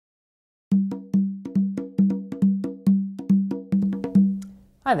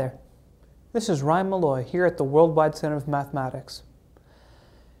Hi there, this is Malloy here at the Worldwide Center of Mathematics.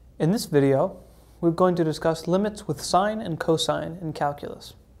 In this video, we're going to discuss limits with sine and cosine in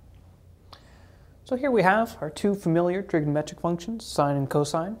calculus. So here we have our two familiar trigonometric functions, sine and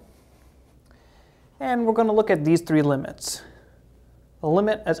cosine. And we're going to look at these three limits. The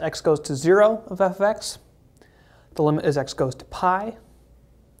limit as x goes to 0 of f of x, the limit as x goes to pi,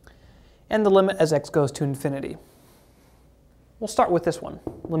 and the limit as x goes to infinity. We'll start with this one,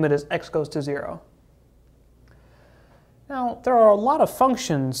 limit as x goes to 0. Now, there are a lot of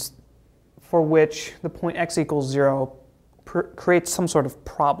functions for which the point x equals 0 creates some sort of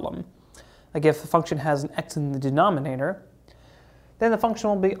problem. Like if the function has an x in the denominator, then the function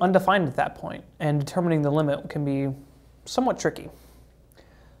will be undefined at that point, and determining the limit can be somewhat tricky.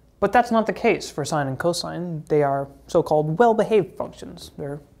 But that's not the case for sine and cosine. They are so-called well-behaved functions.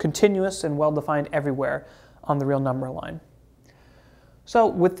 They're continuous and well-defined everywhere on the real number line. So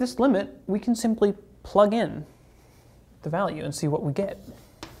with this limit, we can simply plug in the value and see what we get.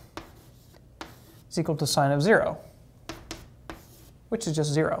 It's equal to sine of 0, which is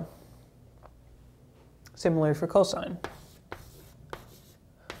just 0. Similarly for cosine.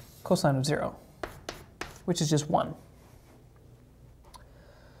 Cosine of 0, which is just 1.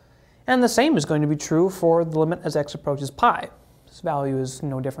 And the same is going to be true for the limit as x approaches pi. This value is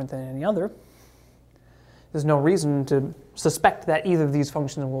no different than any other. There's no reason to suspect that either of these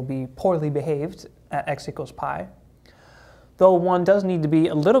functions will be poorly behaved at x equals pi, though one does need to be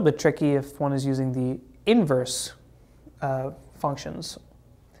a little bit tricky if one is using the inverse functions,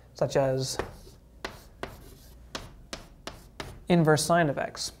 such as inverse sine of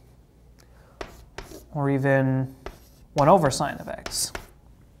x, or even 1 over sine of x.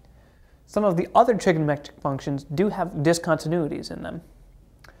 Some of the other trigonometric functions do have discontinuities in them,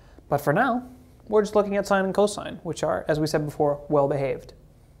 but for now, we're just looking at sine and cosine, which are, as we said before, well behaved.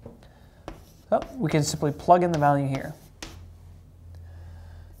 So we can simply plug in the value here.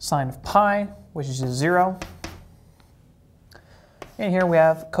 Sine of pi, which is just 0. And here we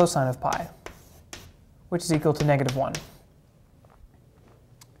have cosine of pi, which is equal to -1.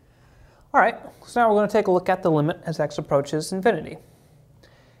 All right, so now we're going to take a look at the limit as x approaches infinity.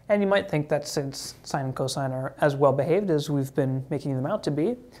 And you might think that since sine and cosine are as well behaved as we've been making them out to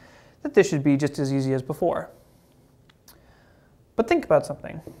be, that this should be just as easy as before. But think about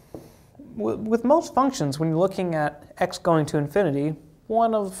something. With most functions, when you're looking at x going to infinity,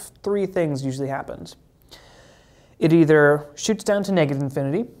 one of three things usually happens. It either shoots down to negative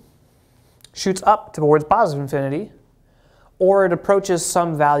infinity, shoots up towards positive infinity, or it approaches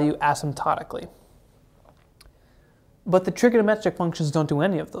some value asymptotically. But the trigonometric functions don't do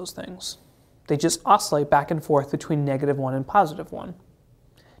any of those things. They just oscillate back and forth between -1 and +1.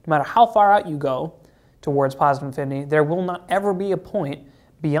 No matter how far out you go towards positive infinity, there will not ever be a point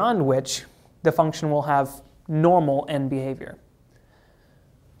beyond which the function will have normal end behavior.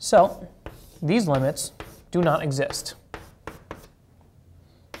 So, these limits do not exist.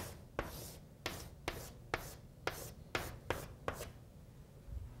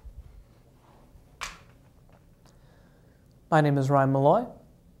 My name is Malloy,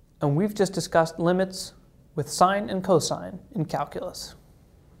 and we've just discussed limits with sine and cosine in calculus.